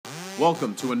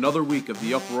Welcome to another week of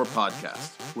the Uproar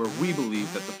Podcast, where we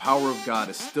believe that the power of God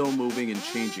is still moving and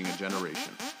changing a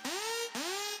generation.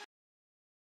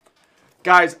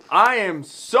 Guys, I am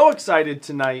so excited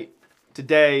tonight.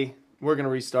 Today, we're going to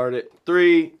restart it.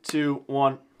 3, 2,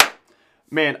 1.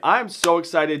 Man, I'm so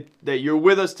excited that you're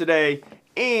with us today,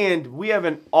 and we have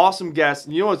an awesome guest.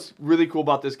 And you know what's really cool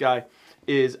about this guy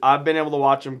is I've been able to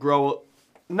watch him grow,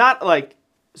 not like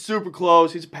super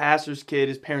close. He's a pastor's kid.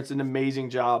 His parents did an amazing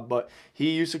job, but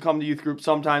he used to come to youth group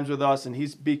sometimes with us, and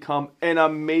he's become an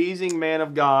amazing man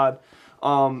of God.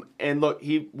 And look,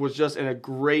 he was just in a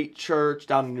great church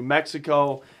down in New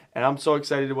Mexico, and I'm so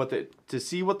excited to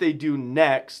see what they do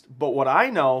next. But what I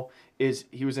know is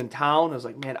he was in town. I was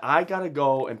like, man, I got to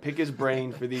go and pick his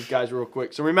brain for these guys real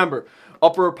quick. So remember,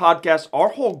 Uproar Podcast, our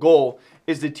whole goal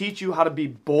is to teach you how to be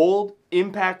bold,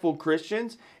 impactful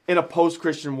Christians in a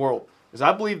post-Christian world. Because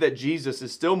I believe that Jesus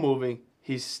is still moving.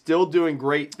 He's still doing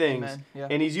great things. Yeah.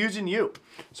 And he's using you.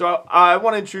 So I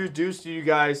want to introduce to you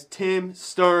guys Tim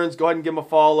Stearns. Go ahead and give him a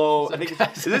follow.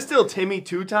 Is this still Timmy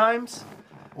 2 times?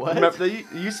 What? Remember, it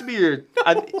used to be your...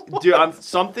 dude, I'm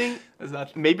something...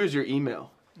 Maybe it was your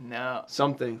email. No.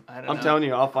 Something. I don't know. I'm telling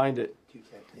you, I'll find it.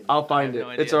 I'll find it. No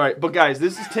idea. It's all right. But guys,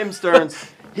 this is Tim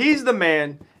Stearns. He's the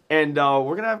man. And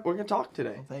we're gonna talk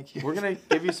today. Well, thank you. We're gonna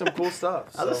give you some cool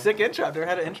stuff. That was a sick intro. I've never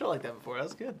had an intro like that before. That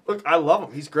was good. Look, I love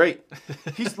him. He's great.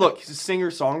 He's a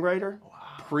singer-songwriter,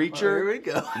 preacher, Well,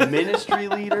 here we go. ministry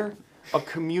leader, a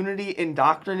community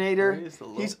indoctriner.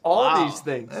 He's all these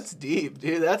things. That's deep,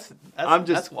 dude. That's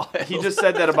wild. He just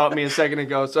said that about me a second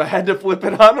ago, so I had to flip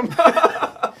it on him.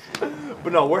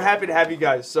 But no, we're happy to have you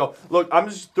guys. So look, I'm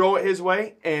just throw it his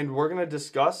way, and we're gonna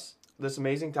discuss this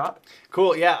amazing topic.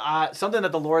 Cool. Yeah. Something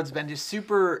that the Lord's been just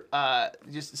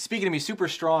speaking to me super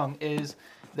strong is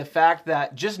the fact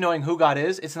that just knowing who God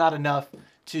is, it's not enough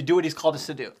to do what He's called us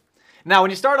to do. Now, when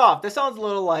you start off, this sounds a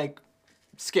little like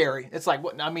scary. It's like,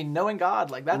 what? I mean, knowing God,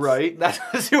 like that's right. That's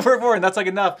super important. That's like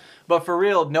enough. But for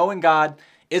real, knowing God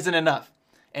isn't enough.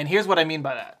 And here's what I mean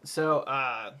by that. So,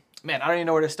 man, I don't even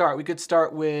know where to start. We could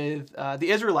start with the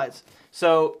Israelites.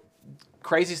 So,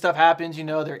 crazy stuff happens,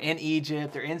 they're in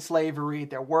Egypt, they're in slavery,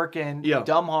 they're working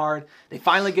dumb hard. They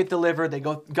finally get delivered.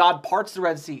 God parts the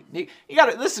Red Sea.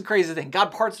 This is a crazy thing.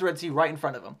 God parts the Red Sea right in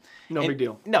front of them. Big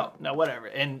deal. No, whatever.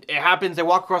 And it happens. They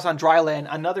walk across on dry land,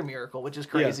 another miracle, which is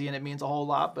crazy, and it means a whole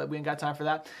lot, but we ain't got time for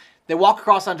that. They walk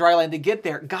across on dry land. They get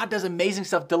there. God does amazing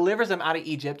stuff, delivers them out of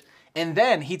Egypt, and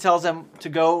then He tells them to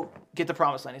go get the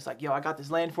promised land. He's like, I got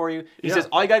this land for you. He says,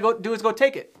 all you got to go do is go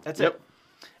take it. That's it.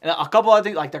 And a couple other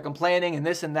things, like they're complaining and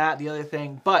this and that, the other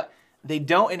thing, but they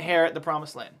don't inherit the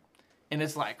promised land. And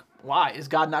it's like, why? Is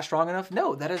God not strong enough?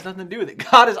 No, that has nothing to do with it.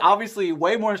 God is obviously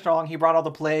way more strong. He brought all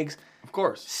the plagues. Of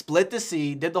course. Split the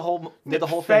sea, did the whole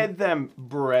thing. Fed them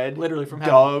bread. Literally from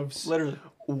heaven. Doves. Literally.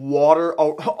 Water.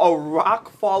 A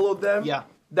rock followed them. Yeah.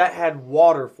 That had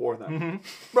water for them. Mm-hmm.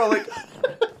 Bro,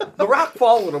 the rock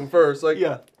followed them first.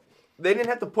 They didn't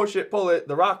have to pull it.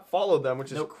 The rock followed them,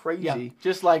 which is crazy. Yeah.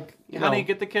 Just like, honey,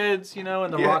 get the kids, and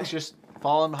the rock's just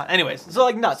falling behind. Anyways, so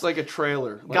like nuts. It's like a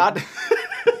trailer. God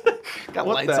got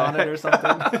lights on it or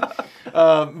something.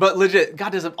 But legit,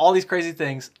 God does all these crazy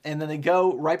things, and then they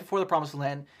go right before the promised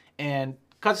land, and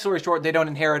cut the story short, they don't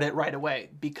inherit it right away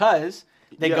because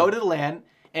they go to the land,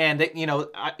 and they,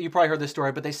 you probably heard this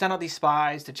story, but they send out these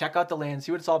spies to check out the land,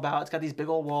 see what it's all about. It's got these big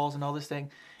old walls and all this thing.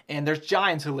 And there's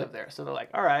giants who live there. So they're like,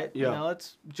 all right,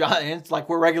 it's giants. Like,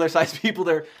 we're regular-sized people.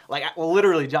 They're like,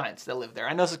 literally giants that live there.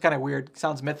 I know this is kind of weird.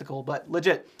 Sounds mythical, but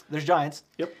legit, there's giants.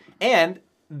 Yep. And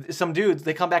some dudes,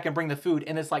 they come back and bring the food,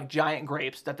 and it's like giant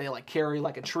grapes that they like carry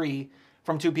like a tree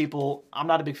from 2 people. I'm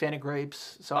not a big fan of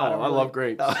grapes, so I love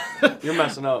grapes. You're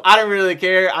messing up. I don't really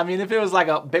care. I mean, if it was like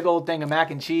a big old thing of mac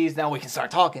and cheese, now we can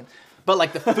start talking. But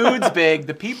like the food's big,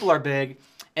 the people are big,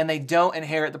 and they don't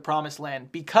inherit the promised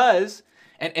land because...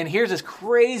 And here's this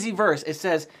crazy verse. It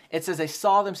says they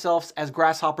saw themselves as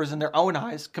grasshoppers in their own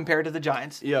eyes compared to the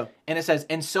giants. Yeah. And it says,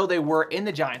 and so they were in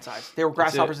the giants' eyes. They were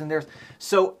grasshoppers in theirs.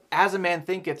 So as a man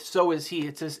thinketh, so is he.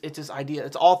 It's this idea.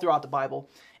 It's all throughout the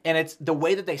Bible. And it's the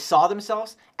way that they saw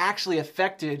themselves actually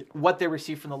affected what they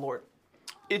received from the Lord.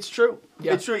 It's true.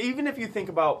 Yeah. It's true. Even if you think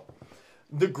about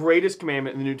the greatest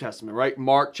commandment in the New Testament, right?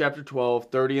 Mark chapter 12,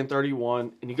 30 and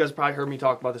 31. And you guys probably heard me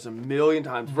talk about this a million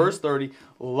times. Mm-hmm. Verse 30,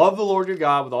 love the Lord your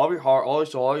God with all of your heart, all your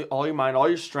soul, all your mind, all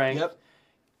your strength. Yep.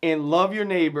 And love your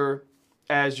neighbor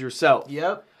as yourself.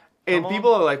 Yep. And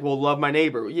people are like, well, love my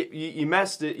neighbor. You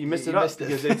messed it. You messed it up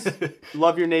because it's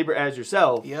love your neighbor as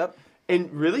yourself. Yep. And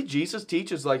really, Jesus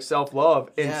teaches like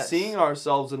self-love and seeing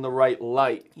ourselves in the right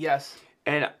light. Yes.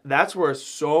 And that's where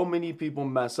so many people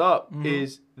mess up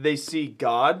is they see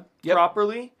God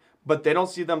properly, but they don't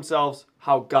see themselves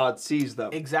how God sees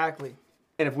them. Exactly.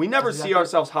 And if we never see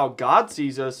ourselves how God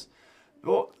sees us,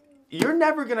 well, you're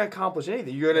never going to accomplish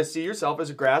anything. You're going to see yourself as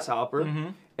a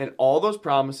grasshopper, and all those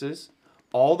promises,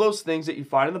 all those things that you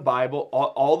find in the Bible,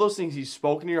 all those things He's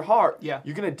spoken to your heart,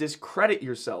 you're going to discredit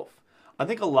yourself. I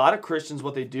think a lot of Christians,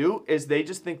 what they do is they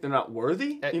just think they're not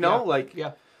worthy.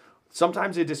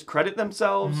 Sometimes they discredit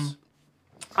themselves.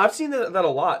 I've seen that a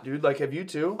lot, dude. Like, have you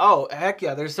too? Oh, heck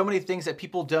yeah. There's so many things that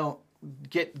people don't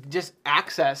get just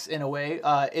access in a way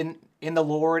in the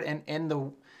Lord and in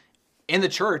the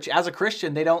church. As a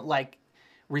Christian, they don't like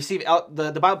receive out.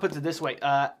 The Bible puts it this way.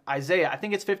 Isaiah, I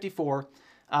think it's 54,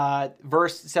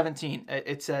 verse 17.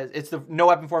 It says, "It's the no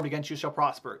weapon formed against you shall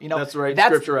prosper." You know, that's right.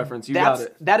 Scripture reference. You got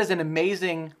it. That is an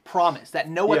amazing promise that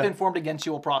no weapon formed against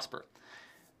you will prosper.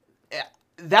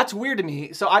 That's weird to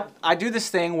me. So I do this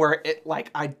thing where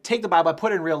I take the Bible, I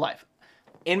put it in real life.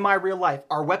 In my real life,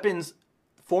 are weapons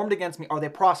formed against me? Are they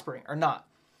prospering or not?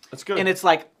 That's good. And it's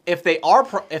like if they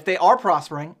are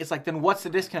prospering, it's like then what's the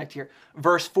disconnect here?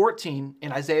 Verse 14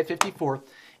 in Isaiah 54,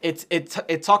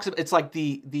 it talks. It's like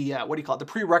the what do you call it? The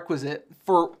prerequisite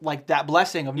for like that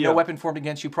blessing of no weapon formed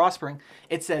against you prospering.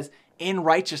 It says, "In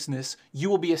righteousness you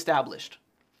will be established."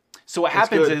 So what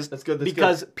happens is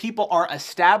because people aren't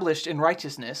established in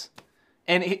righteousness,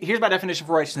 and here's my definition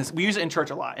for righteousness. We use it in church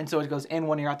a lot, and so it goes in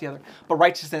one ear out the other. But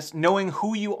righteousness, knowing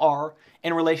who you are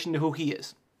in relation to who He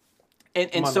is.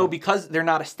 And so because they're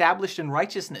not established in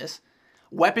righteousness,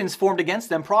 weapons formed against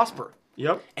them prosper.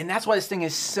 Yep. And that's why this thing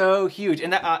is so huge.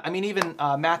 And that, even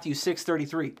Matthew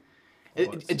 6:33.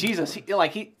 Jesus,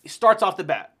 he starts off the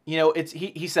bat. You know,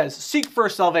 he says, "Seek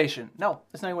first salvation." No,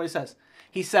 that's not even what He says.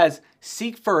 He says,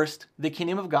 "Seek first the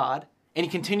kingdom of God," and He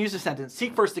continues the sentence,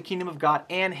 "Seek first the kingdom of God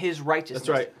and His righteousness." That's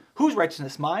right. Whose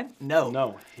righteousness? Mine?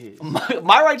 No. His.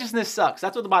 My righteousness sucks.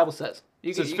 That's what the Bible says.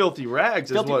 It says filthy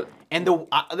rags is what... And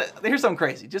here's something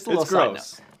crazy. Just a little side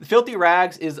gross. note. The filthy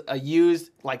rags is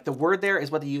used, like the word there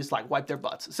is what they use to like wipe their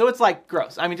butts. So it's like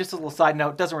gross. I mean, just a little side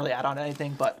note. Doesn't really add on to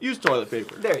anything, but... Use toilet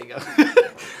paper. There you go.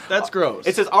 That's gross.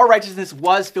 It says our righteousness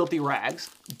was filthy rags,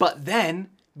 but then...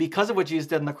 because of what Jesus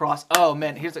did on the cross, oh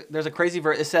man, there's a crazy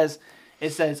verse. It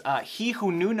says, "He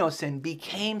who knew no sin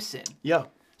became sin." Yeah.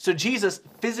 So Jesus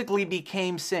physically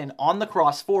became sin on the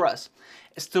cross for us,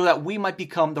 so that we might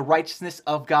become the righteousness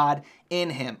of God in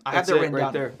Him. I have that written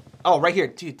down there. Oh, right here,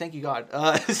 dude. Thank you, God.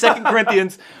 2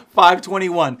 Corinthians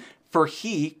 5:21. "For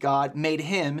He, God, made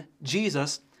Him,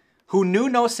 Jesus, who knew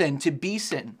no sin, to be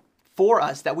sin for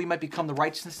us, that we might become the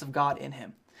righteousness of God in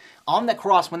Him." On the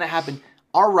cross, when that happened,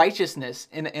 our righteousness,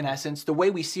 in essence, the way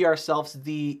we see ourselves,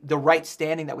 the right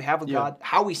standing that we have with God,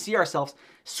 how we see ourselves,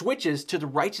 switches to the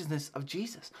righteousness of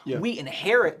Jesus. Yeah. We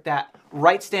inherit that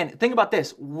right standing. Think about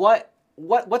this.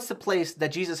 What's the place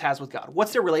that Jesus has with God?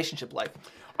 What's their relationship like?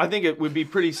 I think it would be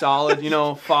pretty solid. You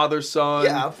know, Father, Son,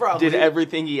 did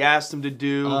everything He asked Him to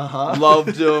do,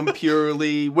 loved Him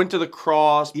purely, went to the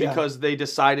cross because they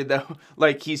decided that,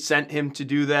 like, He sent Him to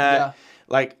do that. Yeah.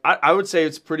 Like, I would say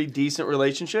it's a pretty decent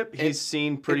relationship. He's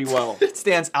seen pretty well. It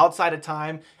stands outside of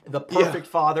time. The perfect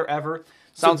Father ever.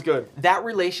 Sounds good. That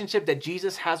relationship that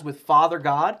Jesus has with Father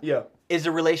God is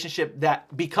a relationship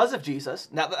that, because of Jesus,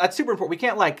 now that's super important. We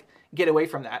can't, like, get away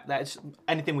from that. That's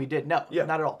anything we did. No,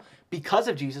 not at all. Because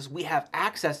of Jesus, we have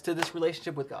access to this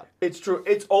relationship with God. It's true.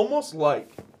 It's almost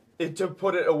like, to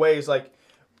put it away, is like,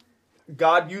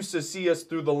 God used to see us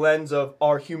through the lens of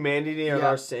our humanity and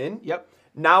our sin. Yep.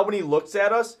 Now when He looks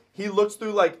at us, He looks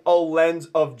through like a lens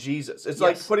of Jesus. It's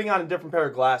like putting on a different pair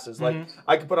of glasses. Like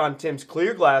I could put on Tim's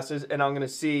clear glasses and I'm going to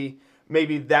see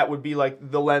maybe that would be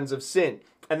like the lens of sin.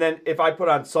 And then if I put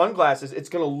on sunglasses, it's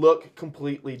going to look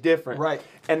completely different. Right.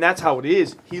 And that's how it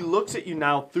is. He looks at you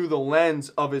now through the lens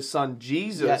of His Son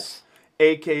Jesus,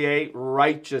 a.k.a.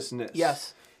 righteousness.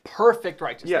 Yes. Perfect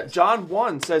righteousness. Yeah. John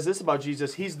 1 says this about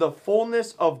Jesus. He's the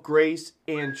fullness of grace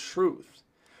and truth.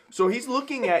 So He's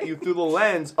looking at you through the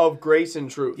lens of grace and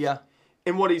truth. Yeah.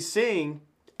 And what He's seeing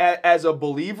as a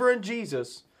believer in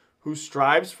Jesus who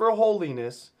strives for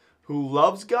holiness, who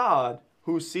loves God,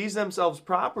 who sees themselves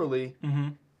properly,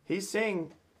 He's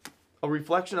seeing a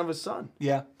reflection of His Son.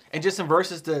 Yeah. And just some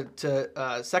verses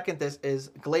to second this is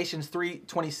Galatians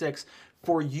 3:26.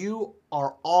 "For you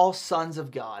are all sons of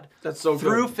God." That's so good.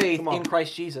 Through faith in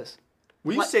Christ Jesus.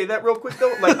 Will you say that real quick,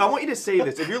 though? Like, I want you to say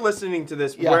this. If you're listening to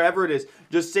this, wherever it is,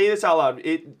 just say this out loud.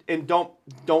 And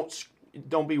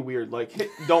don't be weird. Like,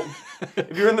 don't.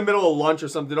 If you're in the middle of lunch or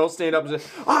something, don't stand up and say,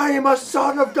 "I am a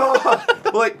son of God."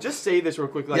 But, like, just say this real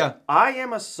quick. Like, I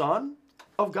am a son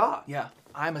of God. Yeah.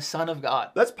 I'm a son of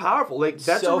God. That's powerful. Like,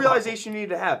 that's a realization you need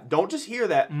to have. Don't just hear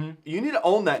that. You need to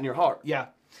own that in your heart. Yeah.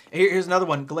 Here's another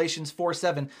one, Galatians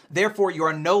 4:7. Therefore, you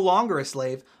are no longer a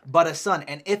slave, but a son.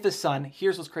 And if a son,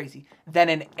 here's what's crazy, then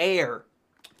an heir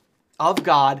of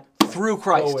God through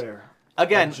Christ. Co-heir.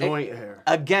 Again, A joint heir.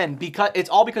 Again, because it's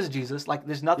all because of Jesus. Like,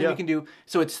 there's nothing we can do.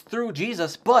 So it's through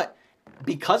Jesus, but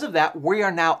because of that, we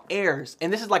are now heirs.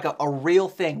 And this is like a real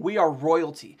thing. We are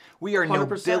royalty. We are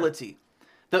 100%. nobility.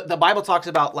 The Bible talks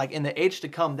about, like, in the age to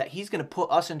come, that he's going to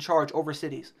put us in charge over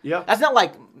cities. Yeah. That's not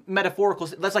like metaphorical.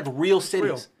 That's like real cities.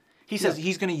 Real. He says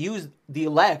he's going to use the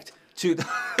elect to...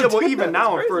 Yeah, well, even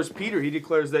now in 1 Peter, he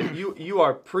declares that you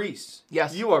are priests.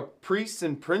 Yes. You are priests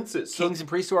and princes. Kings and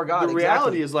priests to our God. The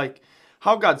reality is, like,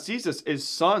 how God sees us is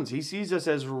sons. He sees us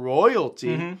as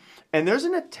royalty. And there's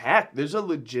an attack. There's a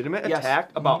legitimate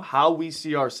attack about how we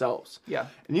see ourselves. Yeah.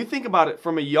 And you think about it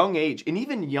from a young age, and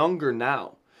even younger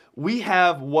now, we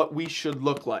have what we should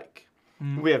look like.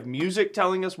 We have music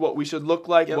telling us what we should look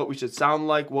like, what we should sound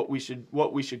like, what we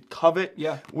should covet.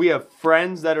 Yeah. We have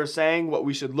friends that are saying what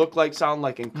we should look like, sound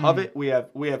like, and covet. We have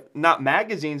not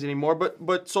magazines anymore,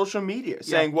 but social media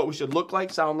saying what we should look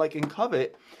like, sound like, and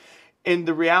covet. And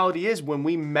the reality is, when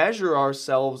we measure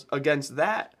ourselves against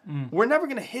that, we're never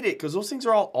going to hit it because those things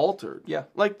are all altered. Yeah.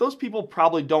 Like, those people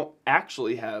probably don't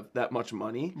actually have that much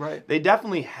money. Right. They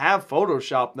definitely have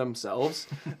Photoshopped themselves.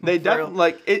 They definitely,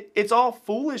 like, it's all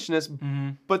foolishness.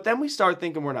 But then we start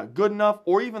thinking we're not good enough.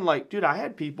 Or even, like, dude, I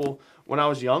had people when I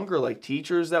was younger, like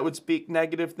teachers that would speak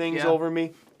negative things over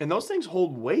me. And those things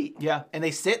hold weight. Yeah, and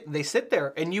they sit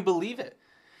there, and you believe it.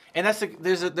 And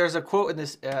there's a quote in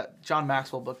this John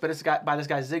Maxwell book, but it's by this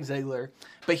guy Zig Ziglar.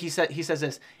 But he says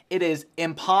this: it is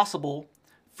impossible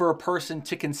for a person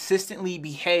to consistently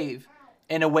behave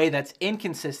in a way that's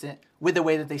inconsistent with the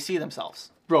way that they see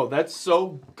themselves. Bro, that's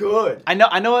so good. I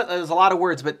know there's a lot of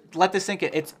words, but let this sink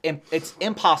in. It's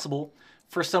impossible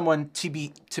for someone to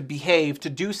behave, to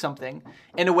do something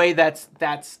in a way that's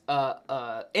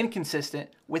inconsistent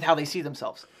with how they see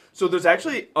themselves. So there's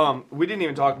actually, we didn't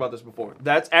even talk about this before.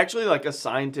 That's actually like a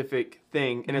scientific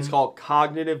thing, and it's called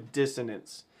cognitive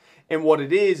dissonance. And what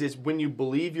it is when you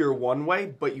believe you're one way,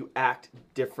 but you act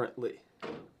differently.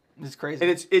 It's crazy.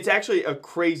 And it's actually a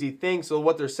crazy thing. So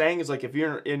what they're saying is, like, if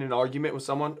you're in an argument with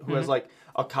someone who has like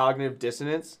a cognitive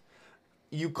dissonance,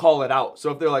 you call it out.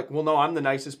 So if they're like, well, no, I'm the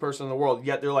nicest person in the world,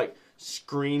 yet they're like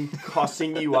scream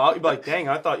cussing you out, you'd be like, dang,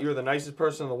 I thought you were the nicest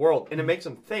person in the world. And it makes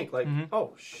them think, like,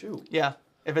 oh, shoot. Yeah.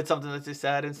 If it's something that's just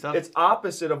sad and stuff. It's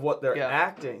opposite of what they're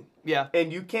acting. Yeah.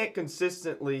 And you can't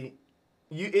consistently...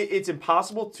 It's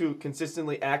impossible to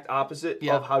consistently act opposite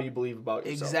of how you believe about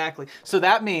yourself. Exactly. So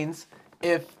that means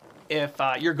if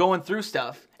you're going through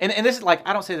stuff, and this is like,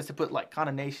 I don't say this to put like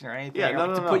condemnation or anything,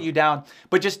 to put you down,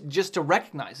 but just to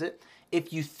recognize it.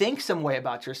 If you think some way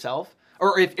about yourself,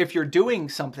 or if you're doing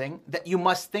something, that you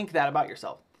must think that about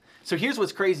yourself. So here's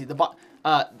what's crazy: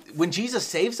 when Jesus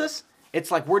saves us, it's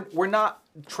like we're not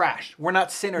trash. We're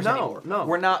not sinners anymore. No.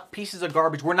 We're not pieces of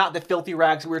garbage. We're not the filthy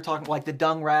rags that we were talking, like the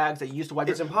dung rags that you used to wipe.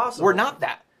 It's impossible. We're not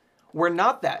that. We're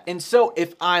not that. And so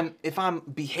if I'm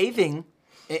behaving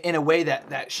in a way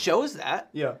that shows that,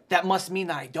 that must mean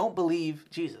that I don't believe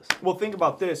Jesus. Well, think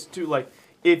about this too. Like,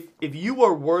 if you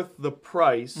are worth the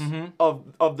price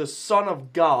of the Son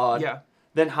of God,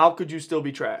 then how could you still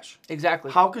be trash?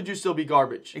 Exactly. How could you still be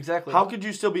garbage? Exactly. How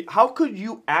could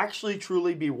you actually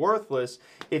truly be worthless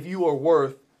if you are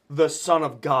worth the Son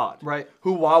of God? Right.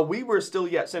 Who, while we were still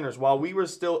yet sinners, while we were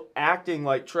still acting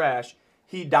like trash,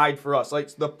 he died for us.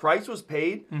 Like, the price was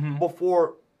paid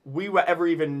before we were ever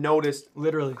even noticed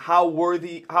literally how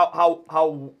worthy,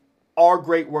 how our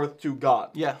great worth to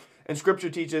God. Yeah. And Scripture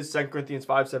teaches, 2 Corinthians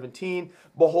 5:17,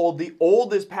 behold, the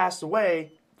old is passed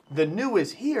away, the new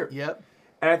is here. Yep.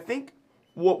 And I think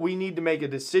what we need to make a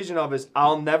decision of is,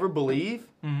 I'll never believe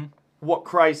what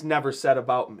Christ never said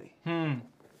about me.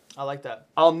 I like that.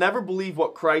 I'll never believe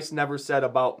what Christ never said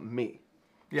about me.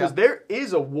 Because there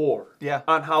is a war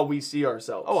on how we see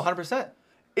ourselves. Oh, 100%.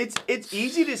 It's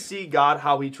easy to see God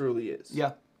how he truly is.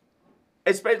 Yeah.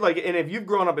 Especially, like, and if you've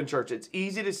grown up in church, it's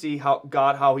easy to see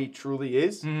God how he truly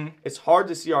is. It's hard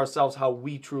to see ourselves how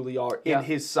we truly are in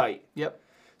his sight. Yep.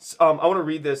 I want to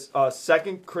read this,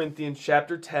 2 Corinthians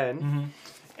chapter 10.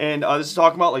 And this is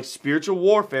talking about, like, spiritual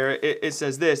warfare. It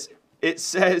says this. It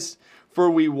says,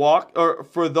 for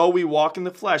though we walk in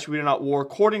the flesh, we do not war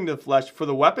according to the flesh. For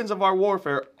the weapons of our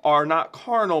warfare are not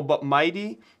carnal, but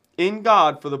mighty in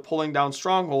God for the pulling down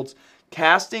strongholds,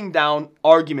 casting down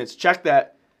arguments. Check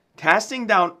that. Casting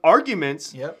down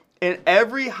arguments and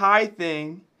every high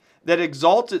thing that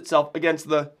exalts itself against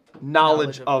the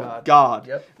knowledge of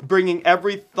God. Bringing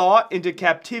every thought into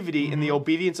captivity in the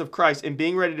obedience of Christ, and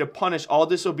being ready to punish all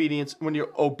disobedience when your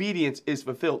obedience is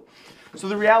fulfilled. So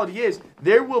the reality is,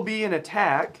 there will be an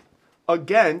attack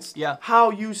against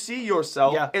how you see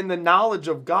yourself and the knowledge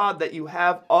of God that you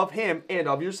have of him and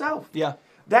of yourself. Yeah.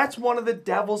 That's one of the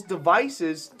devil's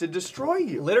devices to destroy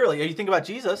you. Literally, you think about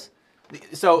Jesus.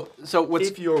 So what's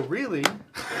if you're really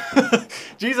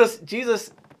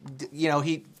Jesus, you know,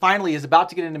 he finally is about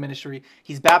to get into ministry.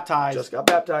 He's baptized. Just got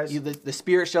baptized. The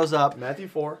Spirit shows up. Matthew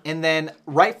 4. And then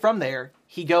right from there,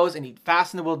 he goes and he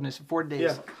fasts in the wilderness for 40 days.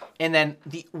 Yeah. And then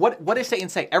what does Satan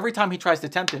say? Every time he tries to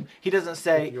tempt him, he doesn't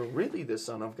say, if you're really the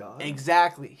Son of God.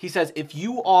 Exactly. He says, if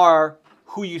you are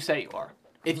who you say you are,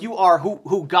 if you are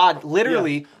who God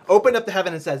literally opened up the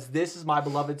heaven and says, this is my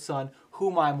beloved Son,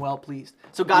 whom I'm well pleased.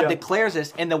 So God declares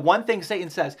this, and the one thing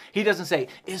Satan says, he doesn't say,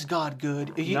 is God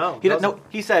good?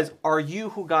 He says, are you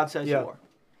who God says you are?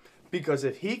 Because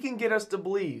if he can get us to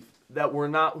believe that we're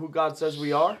not who God says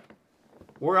we are,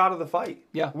 we're out of the fight.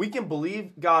 Yeah. We can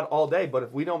believe God all day, but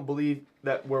if we don't believe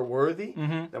that we're worthy,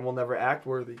 then we'll never act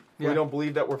worthy. If we don't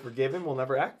believe that we're forgiven, we'll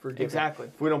never act forgiven. Exactly.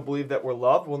 If we don't believe that we're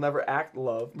loved, we'll never act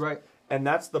loved. Right. And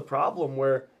that's the problem,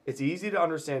 where it's easy to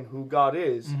understand who God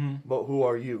is, but who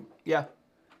are you? Yeah.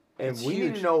 And we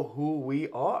need to know who we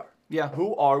are. Yeah.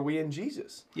 Who are we in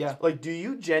Jesus? Yeah. Like, do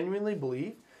you genuinely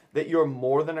believe that you're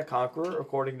more than a conqueror,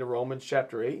 according to Romans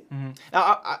chapter 8?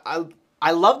 Now,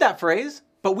 I love that phrase,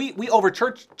 but we over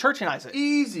churchianize it.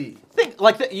 Easy. Think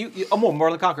like that. You more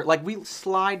than a conqueror. Like we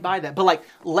slide by that, but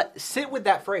like sit with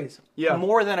that phrase. Yeah.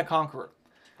 More than a conqueror.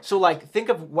 So like think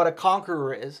of what a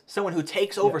conqueror is. Someone who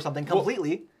takes over something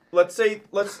completely. Well,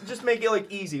 let's just make it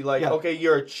like easy. Like okay,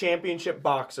 you're a championship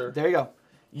boxer. There you go.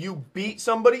 You beat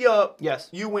somebody up. Yes.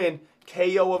 You win.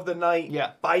 KO of the night.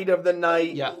 Yeah. Fight of the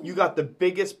night. Yeah. You got the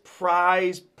biggest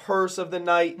prize purse of the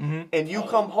night, and you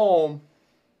come home,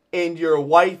 and your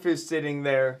wife is sitting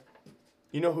there.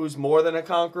 You know who's more than a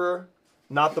conqueror?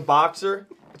 Not the boxer.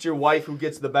 It's your wife who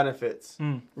gets the benefits.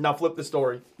 Now flip the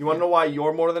story. You want to know why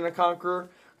you're more than a conqueror?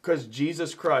 Because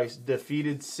Jesus Christ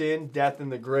defeated sin, death,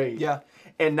 and the grave. Yeah.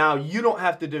 And now you don't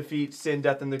have to defeat sin,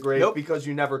 death, and the grave because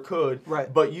you never could.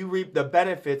 Right. But you reap the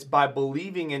benefits by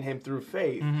believing in him through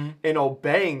faith and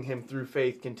obeying him through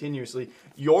faith continuously.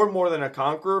 You're more than a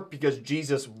conqueror because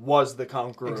Jesus was the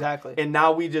conqueror. Exactly. And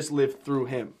now we just live through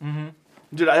him.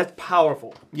 Dude, that's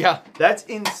powerful. Yeah. That's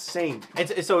insane.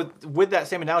 So with that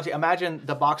same analogy, imagine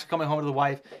the boxer coming home to the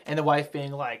wife and the wife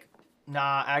being like,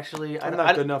 nah, actually, I'm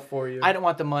not good enough for you. I don't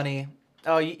want the money.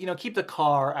 Oh, you know, keep the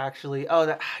car, actually.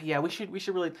 Oh, we should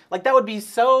really... Like, that would be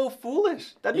so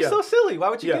foolish. That'd be so silly. Why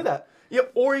would you do that?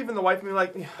 Yep, or even the wife being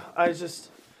like, I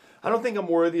don't think I'm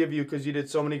worthy of you because you did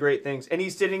so many great things. And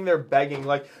he's sitting there begging,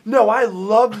 like, no, I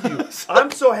love you.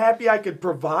 I'm so happy I could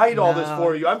provide all this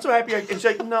for you. I'm so happy and she's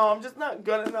like, no, I'm just not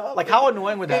good enough. Like, how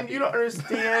annoying would that be? And you don't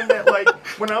understand that, like,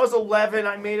 when I was 11,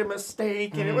 I made a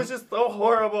mistake, and it was just so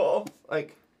horrible.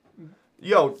 Like...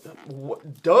 Yo,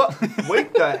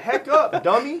 wake the heck up,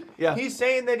 dummy. Yeah. He's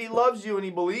saying that he loves you and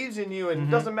he believes in you and it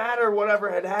doesn't matter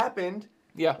whatever had happened.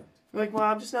 Yeah. You're like, well,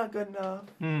 I'm just not good enough.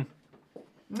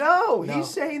 No, he's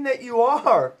saying that you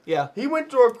are. Yeah. He went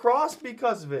to a cross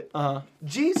because of it. Uh-huh.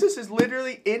 Jesus is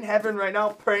literally in heaven right now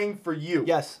praying for you.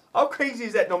 Yes. How crazy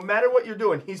is that? No matter what you're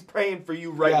doing, he's praying for you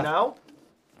right now.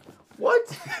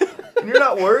 What? And you're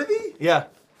not worthy? Yeah.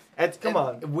 Come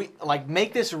on. We like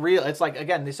make this real. It's like,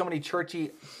 again, there's so many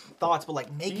churchy thoughts, but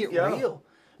like make it real.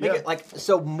 Make it like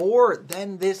so more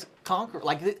than this conquer.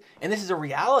 Like, and this is a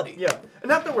reality. Yeah, and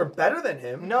not that we're better than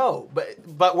him. No,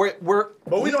 but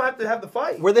we don't have to have the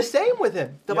fight. We're the same with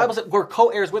him. The Bible says we're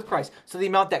co-heirs with Christ. So the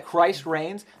amount that Christ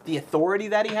reigns, the authority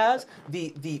that he has,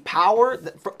 the power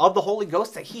of the Holy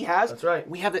Ghost that he has. That's right.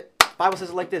 We have the Bible says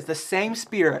it like this: the same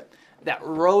Spirit that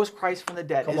rose Christ from the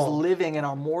dead is living in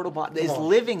our mortal body, is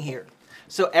living here.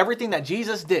 So everything that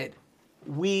Jesus did,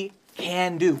 we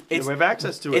can do. We have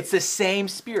access to it. It's the same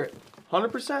Spirit.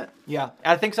 100%. Yeah. And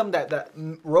I think something that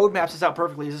roadmaps this out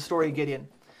perfectly is the story of Gideon.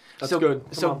 That's good.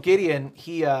 So Gideon,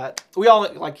 he had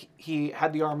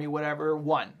the army, whatever,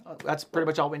 won. That's pretty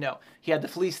much all we know. He had the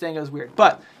fleece thing. It was weird.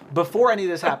 But before any of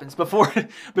this happens,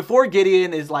 before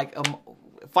Gideon is like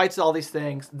fights all these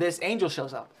things, this angel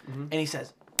shows up and he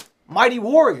says, "Mighty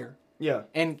warrior." Yeah.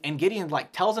 And Gideon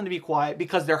like tells them to be quiet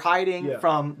because they're hiding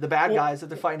from the bad guys that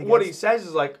they're fighting against. What he says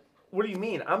is like, what do you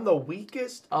mean? I'm the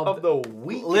weakest of the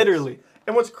weakest. Literally.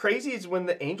 And what's crazy is when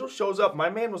the angel shows up, my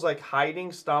man was like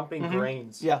hiding, stomping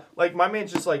grains. Yeah. Like my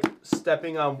man's just like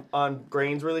stepping on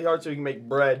grains really hard so he can make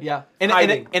bread. Yeah. In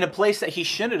a place that he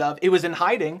shouldn't have. It was in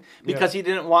hiding because he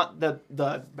didn't want the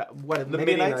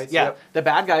Midianites? Yeah. The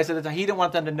bad guys at the time. He didn't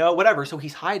want them to know, whatever. So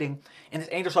he's hiding. And this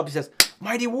angel shows up. He says,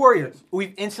 "Mighty warrior." We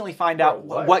instantly find out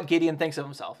what Gideon thinks of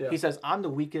himself. Yeah. He says, "I'm the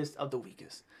weakest of the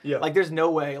weakest." Yeah. Like there's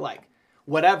no way like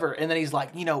whatever. And then he's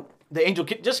like, the angel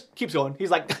just keeps going.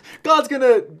 He's like, God's going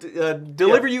to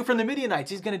deliver you from the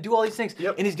Midianites. He's going to do all these things.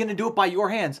 Yep. And he's going to do it by your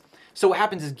hands. So what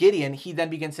happens is Gideon, he then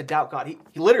begins to doubt God. He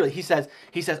literally says,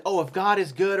 oh, if God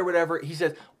is good or whatever, he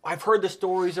says, I've heard the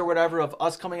stories or whatever of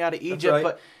us coming out of Egypt. right.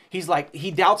 But he's like,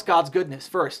 he doubts God's goodness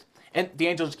first. And the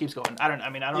angel just keeps going. I don't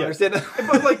understand.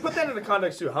 But like, put that into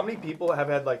context too. How many people have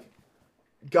had like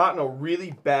gotten a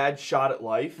really bad shot at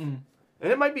life? And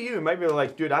it might be you. It might be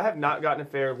like, dude, I have not gotten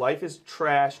it fair. Life is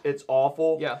trash. It's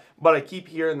awful. Yeah. But I keep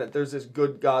hearing that there's this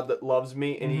good God that loves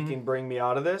me and he can bring me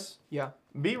out of this. Yeah.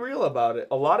 Be real about it.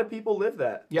 A lot of people live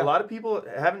that. Yeah. A lot of people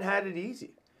haven't had it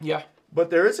easy. Yeah. But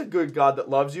there is a good God that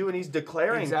loves you, and he's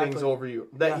declaring Exactly. things over you.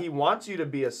 That Yeah. he wants you to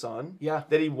be a son. Yeah.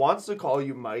 That he wants to call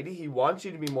you mighty. He wants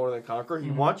you to be more than a conqueror. He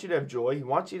wants you to have joy. He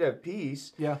wants you to have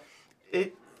peace. Yeah.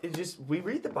 It just, we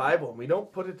read the Bible, and we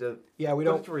don't put it to, Yeah, we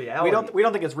put don't. it to reality. We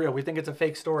don't think it's real. We think it's a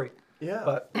fake story. Yeah.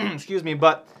 But excuse me.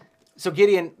 But so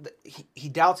Gideon, he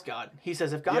doubts God. He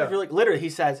says, if God Yeah. is really, literally, he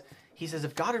says,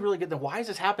 if God is really good, then why is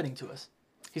this happening to us?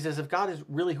 He says, if God is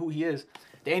really who He is,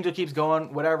 the angel keeps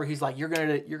going. Whatever. He's like, you're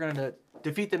gonna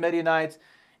defeat the Midianites.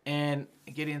 And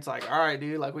Gideon's like, all right,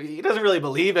 dude. Like, he doesn't really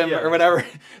believe him or whatever.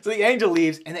 So the angel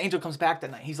leaves, and the angel comes back that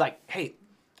night. He's like, hey,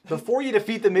 before you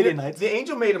defeat the Midianites, The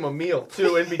angel made him a meal,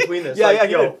 too, in between this. Yeah, like, yeah,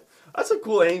 he yo, did. that's a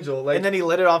cool angel. Like, and then he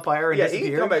lit it on fire and yeah, he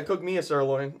disappeared. can come back and cook me a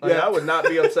sirloin. Like, Yeah. I would not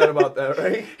be upset about that,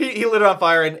 right? He lit it on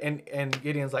fire, and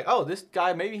Gideon's like, oh, this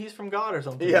guy, maybe he's from God or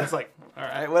something. Yeah. It's like, all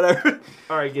right, whatever.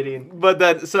 All right, Gideon. But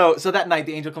then, so that night,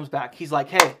 the angel comes back. He's like,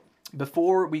 hey,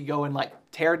 before we go and like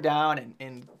tear down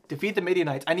and defeat the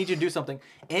Midianites, I need you to do something.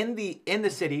 In the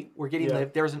city where Gideon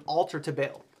lived, there was an altar to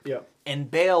Baal. Yeah. And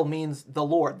Baal means the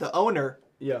Lord, the owner.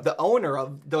 Yeah. The owner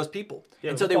of those people.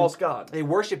 Yeah, and it was a false god. They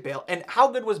worship Baal. And how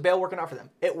good was Baal working out for them?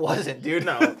 It wasn't, dude.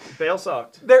 No, Baal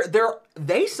sucked.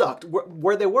 They sucked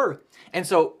where they were. And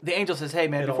so the angel says, hey,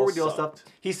 man, It before all we do all stuff,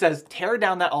 sucked. he says, tear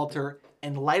down that altar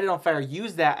and light it on fire.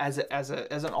 Use that as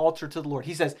an altar to the Lord.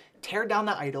 He says, tear down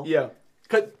the idol. Yeah.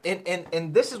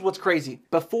 And this is what's crazy.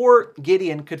 Before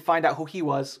Gideon could find out who he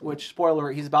was, which, spoiler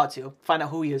alert, he's about to find out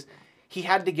who he is, he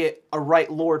had to get a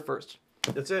right Lord first.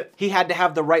 That's it. He had to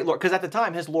have the right Lord. Because at the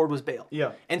time, his Lord was Baal.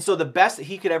 Yeah. And so the best that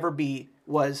he could ever be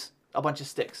was a bunch of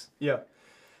sticks. Yeah.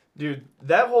 Dude,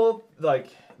 that whole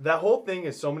thing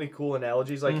is so many cool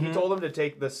analogies. Like, he told him to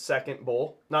take the second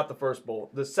bull, not the first bull,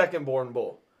 the second born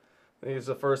bull. He was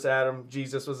the first Adam.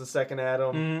 Jesus was the second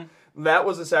Adam. That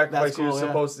was the sacrifice he was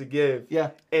supposed to give.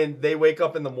 Yeah. And they wake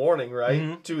up in the morning,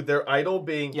 right? To their idol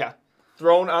being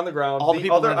thrown on the ground. All the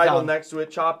people other in idol town. next to it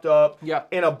chopped up. Yeah.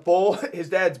 And a bull, his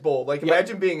dad's bull. Like,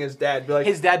 imagine being his dad. Be like,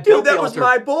 His dad dude, built the that was altar.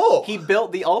 my bull. He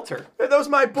built the altar. That was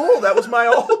my bull. That was my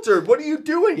altar. What are you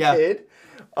doing, Yeah. kid?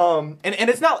 And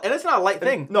it's not a light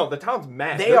thing. No, the town's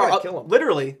mad. They They're are gonna kill him.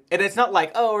 literally, and it's not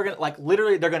like, oh, we're gonna like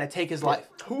literally they're gonna take his life.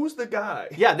 Who's the guy?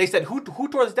 Yeah, they said who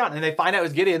tore this down, and they find out it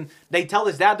was Gideon. They tell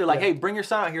his dad, they're like, hey, bring your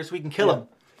son out here so we can kill him.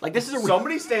 Like, this is a real.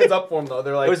 Somebody stands up for him though.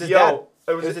 They're like, It was his yo, dad.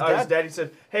 it was his dad. He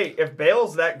said, hey, if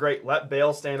Baal's that great, let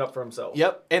Baal stand up for himself.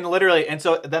 Yep, and literally, and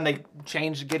so then they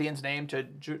changed Gideon's name to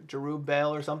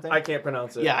Jerubbaal or something. I can't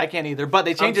pronounce it. Yeah, I can't either. But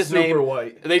they I'm changed his super name.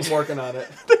 white. They I'm working on it.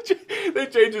 they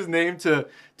changed his name to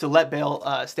let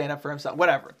Baal stand up for himself.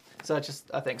 Whatever. So it's just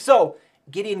a thing. So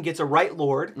Gideon gets a right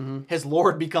Lord. His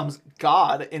Lord becomes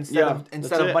God instead of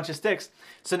a bunch of sticks.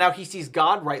 So now he sees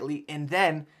God rightly, and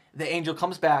then the angel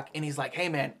comes back and he's like, hey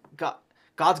man,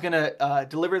 God's gonna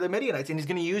deliver the Midianites, and he's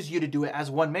gonna use you to do it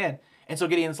as one man. And so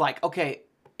Gideon's like, okay,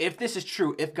 if this is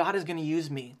true, if God is gonna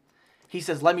use me, he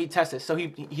says, let me test this. So he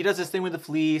does this thing with the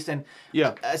fleece, and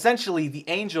essentially the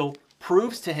angel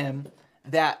proves to him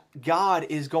that God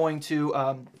is going to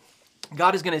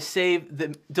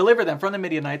deliver them from the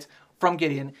Midianites, from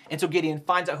Gideon. And so Gideon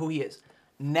finds out who he is.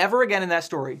 Never again in that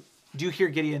story do you hear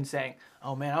Gideon saying,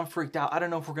 oh man, I'm freaked out. I don't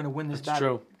know if we're going to win this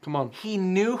battle. True. Come on. He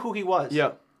knew who he was.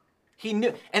 Yeah. He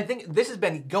knew, and this has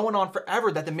been going on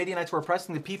forever, that the Midianites were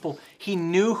oppressing the people. He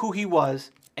knew who he was,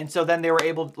 and so then they were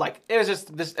able, like, it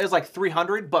was like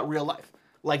 300, but real life.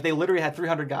 Like, they literally had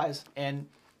 300 guys and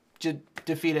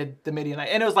defeated the Midianites.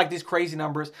 And it was like these crazy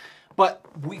numbers. But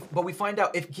we find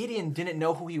out if Gideon didn't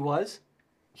know who he was,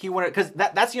 he wanted, because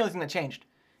that's the only thing that changed.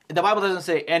 The Bible doesn't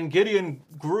say, and Gideon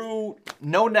grew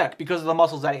no neck because of the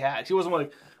muscles that he had. He wasn't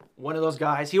like one of those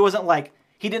guys. He wasn't like,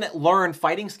 he didn't learn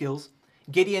fighting skills.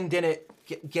 Gideon didn't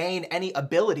gain any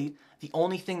ability. The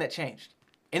only thing that changed,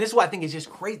 and this is what I think is just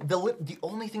crazy, the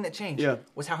only thing that changed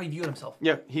was how he viewed himself.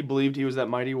 Yeah, he believed he was that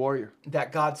mighty warrior.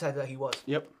 That God said that he was.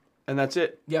 Yep, and that's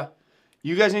it. Yeah.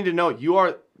 You guys need to know you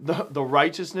are the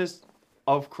righteousness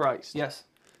of Christ. Yes.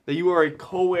 That you are a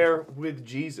co-heir with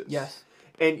Jesus. Yes.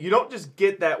 And you don't just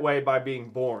get that way by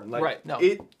being born. Like, right. No.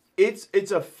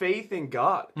 It's a faith in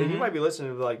God. And you might be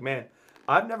listening and be like, man,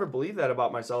 I've never believed that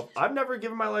about myself. I've never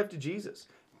given my life to Jesus.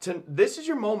 This is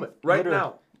your moment right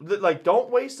now. Like, don't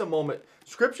waste a moment.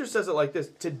 Scripture says it like this.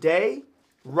 Today,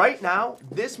 right now,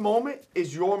 this moment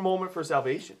is your moment for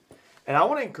salvation. And I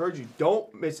want to encourage you,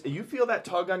 don't miss. You feel that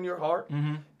tug on your heart?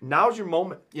 Now's your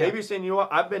moment. Yeah. Maybe you're saying, you know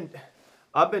what,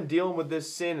 I've been dealing with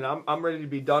this sin, and I'm ready to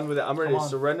be done with it. I'm ready to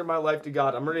surrender my life to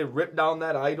God. I'm ready to rip down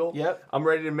that idol. Yep. I'm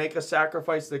ready to make a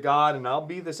sacrifice to God, and I'll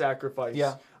be the sacrifice.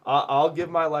 Yeah. I'll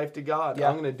give my life to God. Yeah.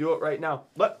 I'm going to do it right now.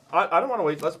 I don't want to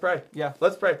wait. Let's pray. Yeah.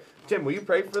 Let's pray. Tim, will you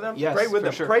pray for them? Yes, pray with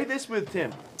them. Sure. Pray this with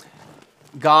Tim.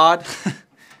 God,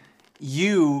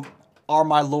 you are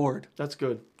my Lord. That's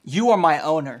good. You are my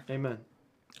owner. Amen.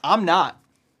 I'm not.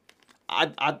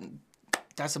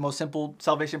 That's the most simple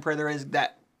salvation prayer there is.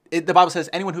 The Bible says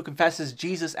anyone who confesses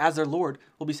Jesus as their Lord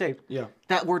will be saved. Yeah.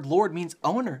 That word Lord means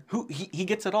owner. He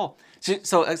gets it all.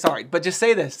 So sorry, but just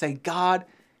say this. Say, God,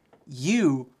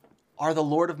 you are the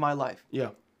Lord of my life. Yeah.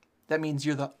 That means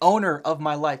you're the owner of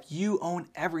my life. You own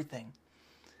everything.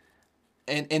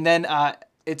 And then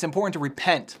it's important to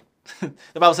repent. The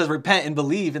Bible says repent and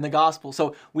believe in the gospel.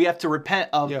 So we have to repent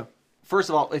of, first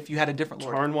of all, if you had a different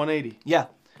Lord. Turn 180. Yeah.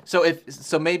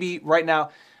 So maybe right now,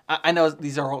 I know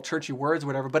these are all churchy words or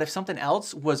whatever, but if something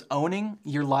else was owning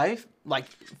your life, like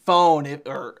phone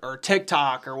or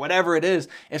TikTok or whatever it is,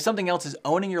 if something else is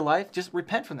owning your life, just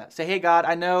repent from that. Say, hey, God,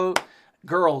 I know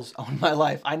girls own my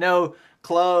life. I know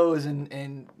clothes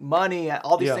and money,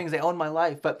 all these things, they own my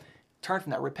life. But turn from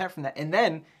that, repent from that. And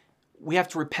then we have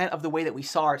to repent of the way that we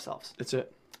saw ourselves. That's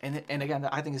it. And again,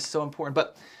 I think it's so important.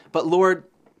 But Lord,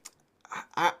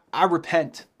 I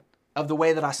repent of the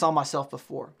way that I saw myself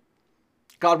before.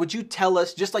 God, would you tell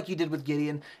us, just like you did with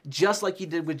Gideon, just like you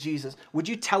did with Jesus, would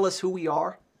you tell us who we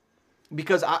are?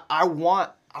 Because I want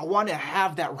to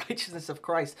have that righteousness of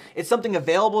Christ. It's something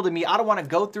available to me. I don't want to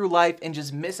go through life and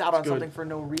just miss out on something for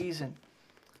no reason.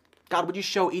 God, would you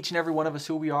show each and every one of us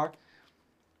who we are?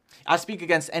 I speak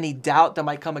against any doubt that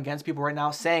might come against people right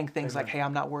now, saying things like, hey,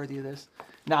 I'm not worthy of this.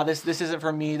 Now, this isn't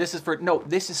for me. This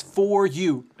is for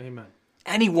you. Amen.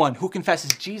 Anyone who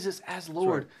confesses Jesus as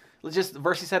Lord. Right. Just the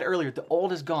verse he said earlier, the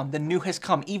old is gone, the new has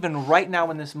come. Even right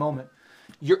now in this moment,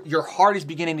 your heart is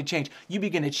beginning to change. You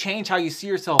begin to change how you see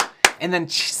yourself. And then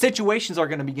situations are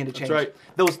going to begin to change. That's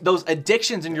right. Those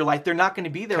addictions in your life, they're not going to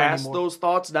be there anymore. Cast those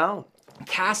thoughts down.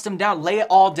 Cast them down. Lay it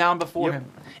all down before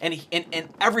him. And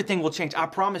everything will change. I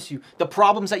promise you. The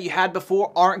problems that you had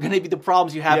before aren't going to be the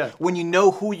problems you have when you know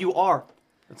who you are.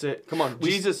 That's it. Come on.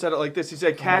 Jesus said it like this. He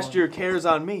said, cast your cares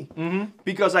on me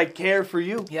because I care for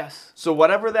you. Yes. So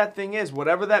whatever that thing is,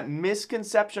 whatever that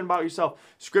misconception about yourself,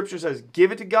 Scripture says,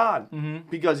 give it to God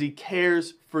because he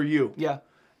cares for you. Yeah.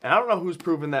 And I don't know who's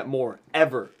proven that more,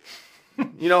 ever.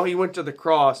 He went to the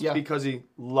cross because he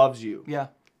loves you. Yeah.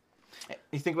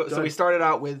 You think about, so we started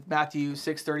out with Matthew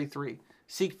 6:33.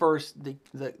 Seek first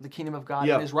the kingdom of God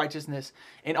and his righteousness,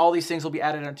 and all these things will be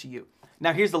added unto you.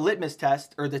 Now here's the litmus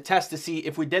test, or the test to see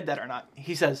if we did that or not.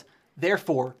 He says,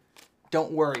 therefore,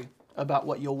 don't worry about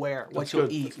what you'll wear, what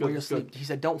you'll eat, where you'll sleep. He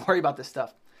said, don't worry about this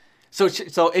stuff. So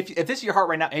if this is your heart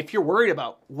right now, if you're worried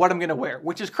about what I'm going to wear,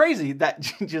 which is crazy that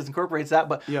Jesus incorporates that,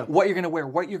 but what you're going to wear,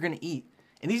 what you're going to eat,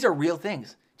 and these are real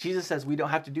things. Jesus says we don't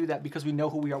have to do that because we know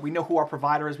who we are. We know who our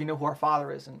provider is. We know who our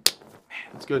Father is. And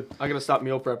man, that's good. I got to stop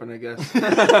meal prepping, I guess.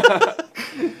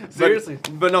 Seriously.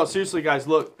 But no, seriously, guys,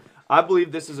 look. I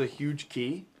believe this is a huge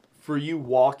key for you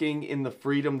walking in the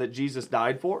freedom that Jesus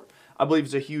died for. I believe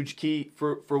it's a huge key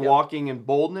for walking in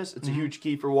boldness. It's a huge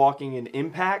key for walking in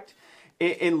impact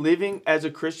and living as a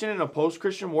Christian in a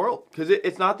post-Christian world. Because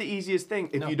it's not the easiest thing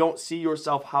if you don't see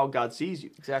yourself how God sees you.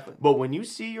 Exactly. But when you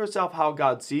see yourself how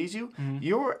God sees you,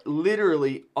 you're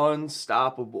literally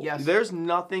unstoppable. Yes. There's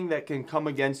nothing that can come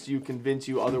against you, convince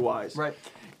you otherwise. Right.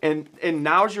 And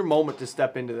now's your moment to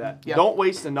step into that. Yeah. Don't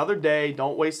waste another day.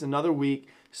 Don't waste another week.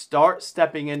 Start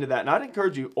stepping into that. And I'd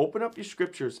encourage you, open up your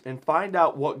scriptures and find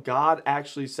out what God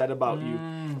actually said about you.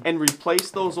 And replace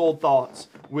those old thoughts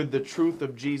with the truth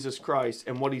of Jesus Christ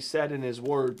and what he said in his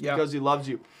word because he loves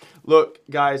you. Look,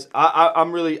 guys, I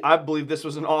believe this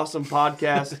was an awesome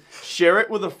podcast. Share it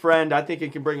with a friend. I think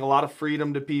it can bring a lot of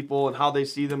freedom to people and how they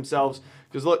see themselves.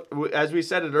 Because look, as we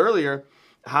said it earlier,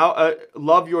 how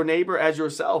love your neighbor as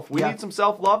yourself. We need some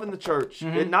self-love in the church.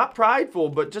 And not prideful,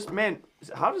 but just, man,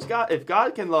 how does God, if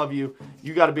God can love you,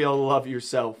 you got to be able to love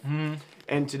yourself. And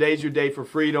And today's your day for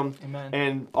freedom. Amen.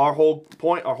 And our whole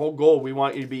point, our whole goal, we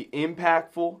want you to be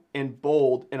impactful and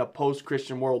bold in a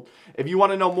post-Christian world. If you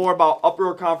want to know more about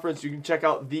Uproar Conference, you can check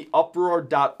out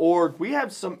theuproar.org. We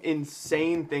have some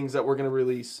insane things that we're going to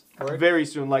release very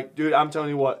soon. Like, dude, I'm telling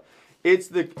you what.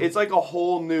 It's like a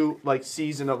whole new like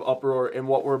season of Uproar and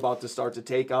what we're about to start to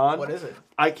take on. What is it?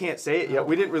 I can't say it yet.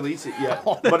 We didn't release it yet.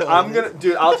 But I'm gonna,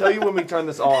 dude. I'll tell you when we turn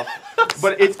this off.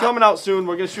 But it's coming out soon.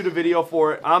 We're gonna shoot a video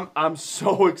for it. I'm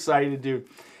so excited, dude.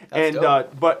 That's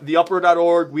and but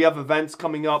theuproar.org, we have events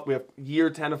coming up. We have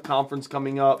year 10 of conference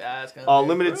coming up. That's gonna be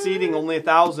Limited seating, only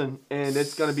 1,000, and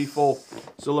it's gonna be full.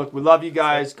 So look, we love you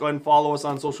guys. Go ahead and follow us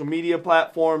on social media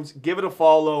platforms. Give it a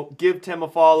follow. Give Tim a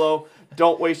follow.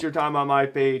 Don't waste your time on my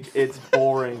page. It's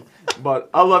boring. But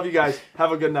I love you guys.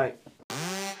 Have a good night.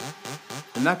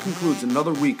 And that concludes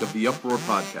another week of the Uproar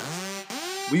Podcast.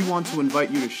 We want to invite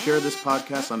you to share this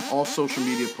podcast on all social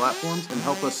media platforms and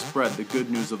help us spread the good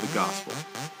news of the gospel.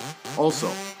 Also,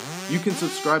 you can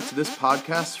subscribe to this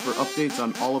podcast for updates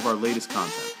on all of our latest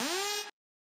content.